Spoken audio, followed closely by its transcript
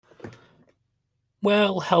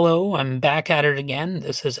Well, hello, I'm back at it again.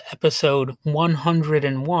 This is episode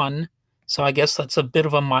 101. So I guess that's a bit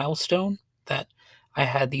of a milestone that I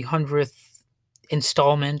had the 100th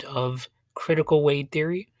installment of critical weight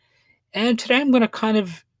theory. And today I'm going to kind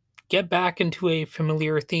of get back into a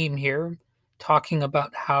familiar theme here, talking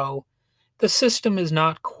about how the system is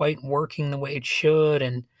not quite working the way it should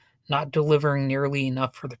and not delivering nearly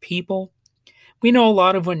enough for the people. We know a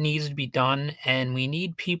lot of what needs to be done, and we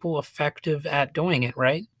need people effective at doing it,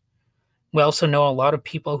 right? We also know a lot of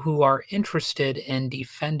people who are interested in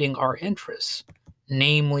defending our interests,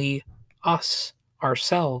 namely us,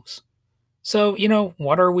 ourselves. So,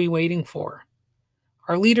 what are we waiting for?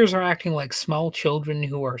 Our leaders are acting like small children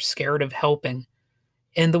who are scared of helping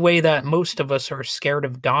in the way that most of us are scared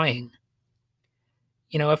of dying.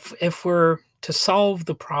 If we're to solve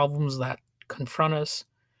the problems that confront us,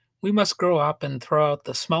 we must grow up and throw out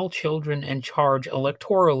the small children in charge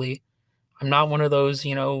electorally. I'm not one of those,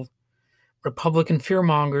 Republican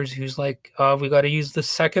fearmongers who's like, we got to use the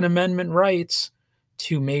Second Amendment rights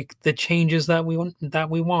to make the changes that we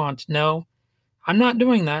want. No, I'm not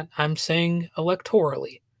doing that. I'm saying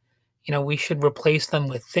electorally. We should replace them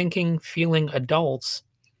with thinking, feeling adults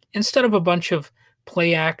instead of a bunch of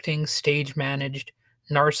play acting, stage managed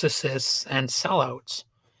narcissists and sellouts.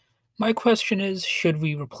 My question is, should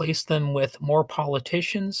we replace them with more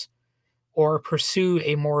politicians or pursue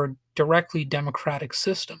a more directly democratic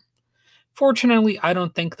system? Fortunately, I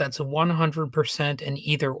don't think that's 100% an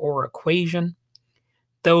either or equation,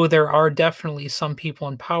 though there are definitely some people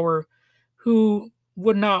in power who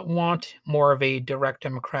would not want more of a direct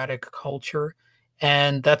democratic culture,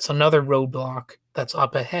 and that's another roadblock that's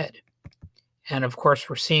up ahead. And of course,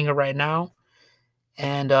 we're seeing it right now,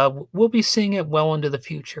 and we'll be seeing it well into the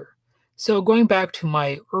future. So, going back to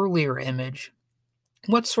my earlier image,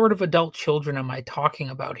 what sort of adult children am I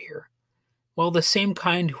talking about here? Well, the same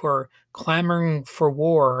kind who are clamoring for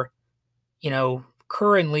war,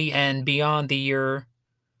 currently and beyond the year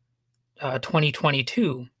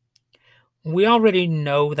 2022. We already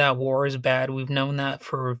know that war is bad. We've known that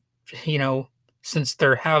for, you know, since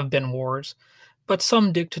there have been wars. But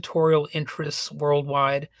some dictatorial interests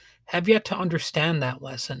worldwide have yet to understand that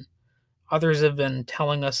lesson. Others have been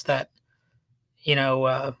telling us that,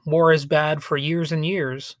 war is bad for years and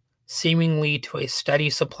years, seemingly to a steady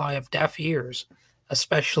supply of deaf ears,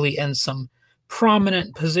 especially in some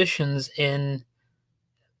prominent positions in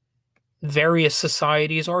various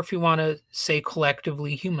societies, or if you want to say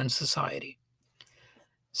collectively, human society.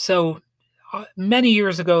 So, many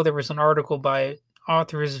years ago, there was an article by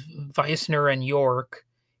authors Weissner and York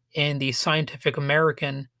in the Scientific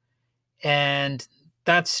American, and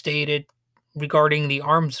that stated regarding the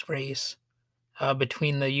arms race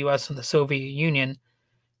between the US and the Soviet Union,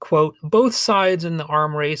 quote, both sides in the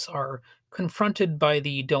arm race are confronted by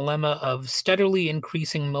the dilemma of steadily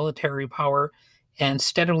increasing military power and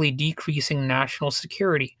steadily decreasing national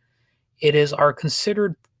security. It is our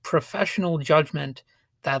considered professional judgment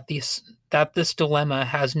that this dilemma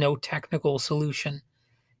has no technical solution.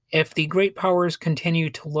 If the great powers continue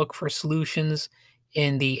to look for solutions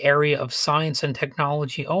in the area of science and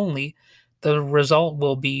technology only, the result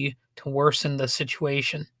will be to worsen the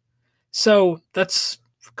situation. So that's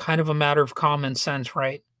kind of a matter of common sense,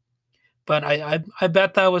 right? But I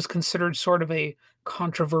bet that was considered sort of a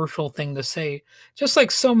controversial thing to say, just like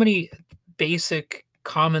so many basic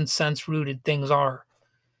common sense rooted things are.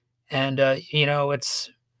 And it's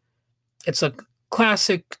a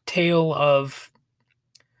classic tale of,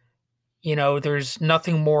 there's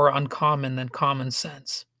nothing more uncommon than common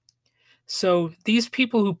sense. So these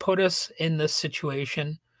people who put us in this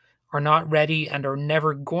situation are not ready and are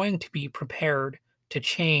never going to be prepared to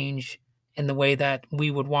change in the way that we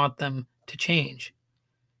would want them to change.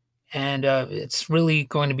 And it's really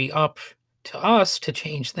going to be up to us to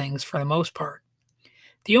change things for the most part.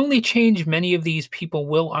 The only change many of these people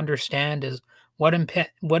will understand is what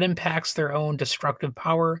impacts their own destructive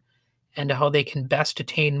power and how they can best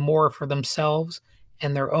attain more for themselves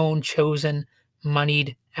and their own chosen,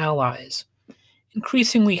 moneyed allies.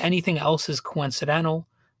 Increasingly, anything else is coincidental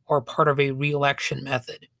or part of a re election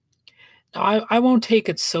method. Now, I won't take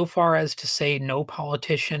it so far as to say no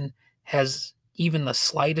politician has even the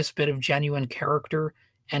slightest bit of genuine character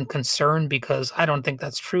and concern, because I don't think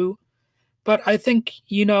that's true. But I think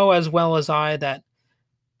you know as well as I that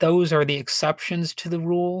those are the exceptions to the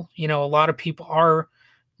rule. A lot of people are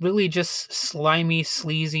really just slimy,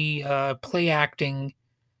 sleazy, play acting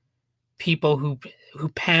people who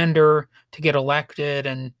pander to get elected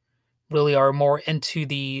and really are more into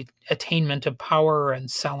the attainment of power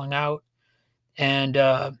and selling out. And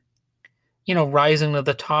rising to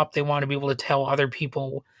the top. They want to be able to tell other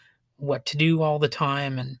people what to do all the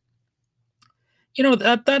time. And,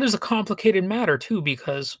 that is a complicated matter too,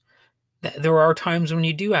 because there are times when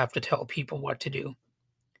you do have to tell people what to do.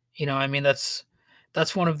 I mean, that's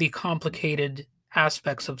one of the complicated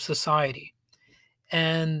aspects of society.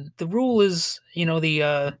 And the rule is,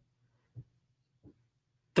 the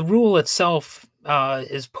rule itself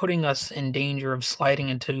is putting us in danger of sliding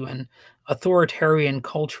into an authoritarian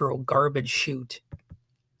cultural garbage chute.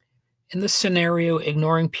 In this scenario,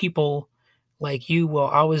 ignoring people like you will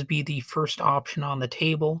always be the first option on the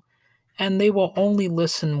table, and they will only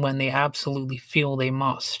listen when they absolutely feel they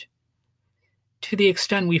must. To the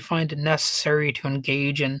extent we find it necessary to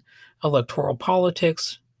engage in electoral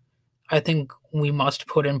politics, I think we must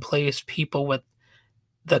put in place people with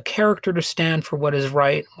the character to stand for what is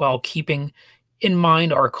right while keeping in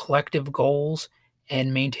mind our collective goals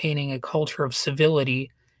and maintaining a culture of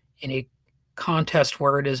civility in a contest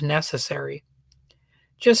where it is necessary.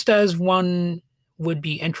 Just as one would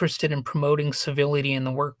be interested in promoting civility in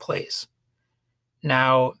the workplace.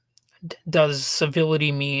 Now, does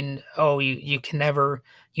civility mean, oh, you can never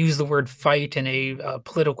use the word fight in a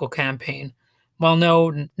political campaign? Well,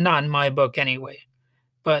 no, not in my book anyway.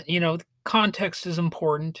 But, context is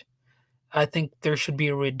important. I think there should be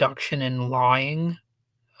a reduction in lying.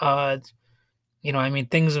 Uh, I mean,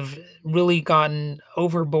 things have really gotten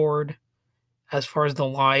overboard as far as the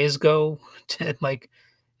lies go. Like,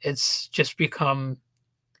 it's just become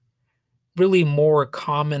really more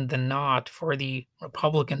common than not for the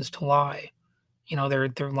Republicans to lie.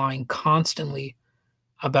 They're lying constantly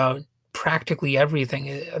about practically everything,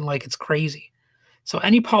 and like it's crazy. So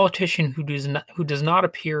any politician who does not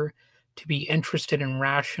appear to be interested in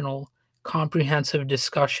rational, comprehensive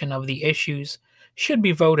discussion of the issues should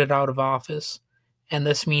be voted out of office, and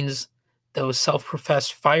this means those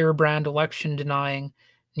self-professed firebrand election denying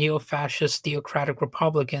neo-fascist theocratic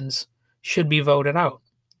Republicans should be voted out.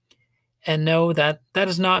 And know that that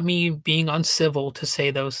is not me being uncivil to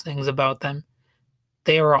say those things about them.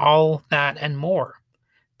 They are all that and more.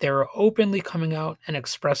 They are openly coming out and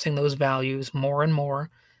expressing those values more and more,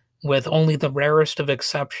 with only the rarest of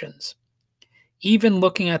exceptions. Even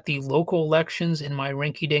looking at the local elections in my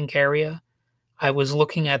rinky-dink area, I was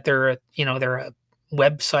looking at their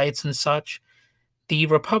websites and such. The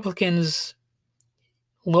Republicans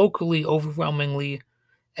locally overwhelmingly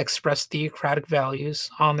express theocratic values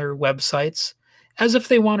on their websites as if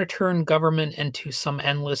they want to turn government into some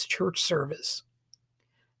endless church service.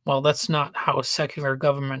 Well, that's not how secular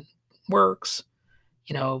government works.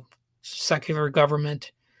 Secular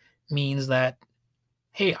government means that,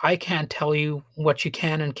 hey, I can't tell you what you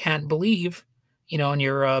can and can't believe, in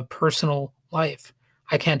your personal life.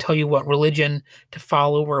 I can't tell you what religion to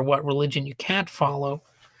follow or what religion you can't follow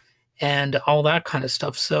and all that kind of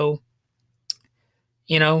stuff. So,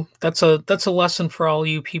 that's a lesson for all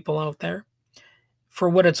you people out there. For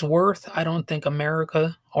what it's worth, I don't think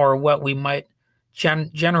America, or what we might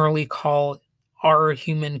generally call our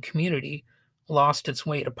human community, lost its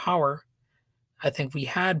way to power. I think we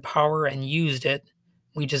had power and used it.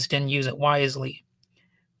 We just didn't use it wisely.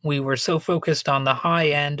 We were so focused on the high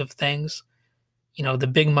end of things, the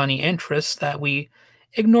big money interests, that we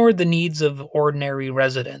ignored the needs of ordinary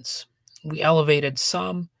residents. We elevated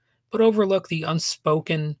some, but overlooked the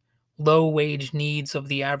unspoken, low wage needs of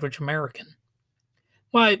the average American.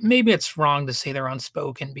 Well, maybe it's wrong to say they're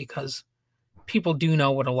unspoken, because people do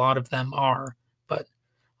know what a lot of them are, but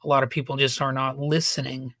a lot of people just are not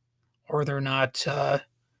listening, or they're not,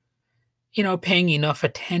 paying enough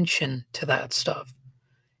attention to that stuff.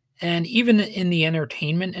 And even in the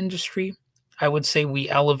entertainment industry, I would say we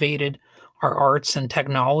elevated our arts and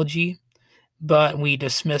technology, but we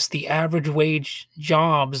dismissed the average wage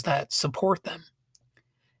jobs that support them.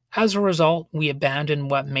 As a result, we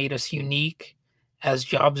abandoned what made us unique as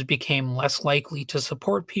jobs became less likely to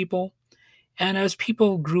support people, and as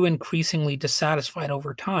people grew increasingly dissatisfied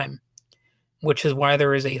over time, which is why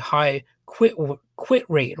there is a high quit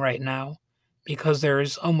rate right now, because there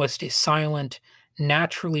is almost a silent,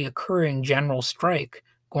 naturally occurring general strike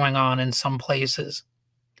going on in some places.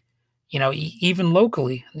 Even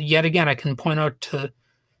locally. Yet again, I can point out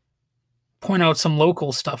some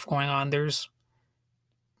local stuff going on. There's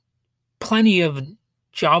plenty of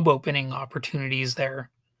job opening opportunities there,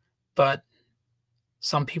 but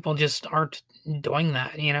some people just aren't doing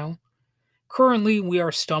that. Currently, we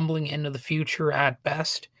are stumbling into the future at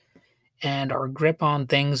best, and our grip on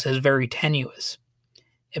things is very tenuous.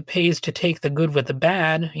 It pays to take the good with the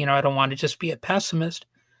bad. I don't want to just be a pessimist,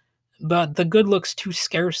 but the good looks too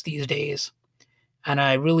scarce these days. And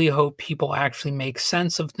I really hope people actually make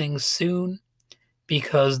sense of things soon,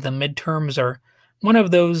 because the midterms are one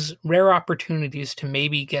of those rare opportunities to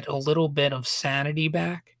maybe get a little bit of sanity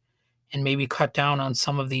back and maybe cut down on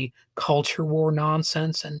some of the culture war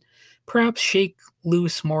nonsense and perhaps shake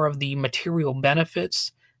loose more of the material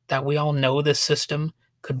benefits that we all know this system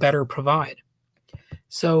could better provide.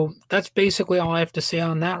 So that's basically all I have to say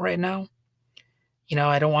on that right now.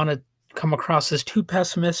 I don't want to come across as too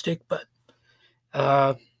pessimistic, but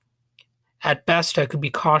uh, at best, I could be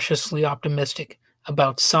cautiously optimistic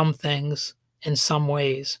about some things in some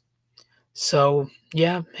ways. So,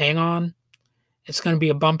 yeah, hang on. It's going to be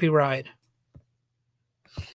a bumpy ride.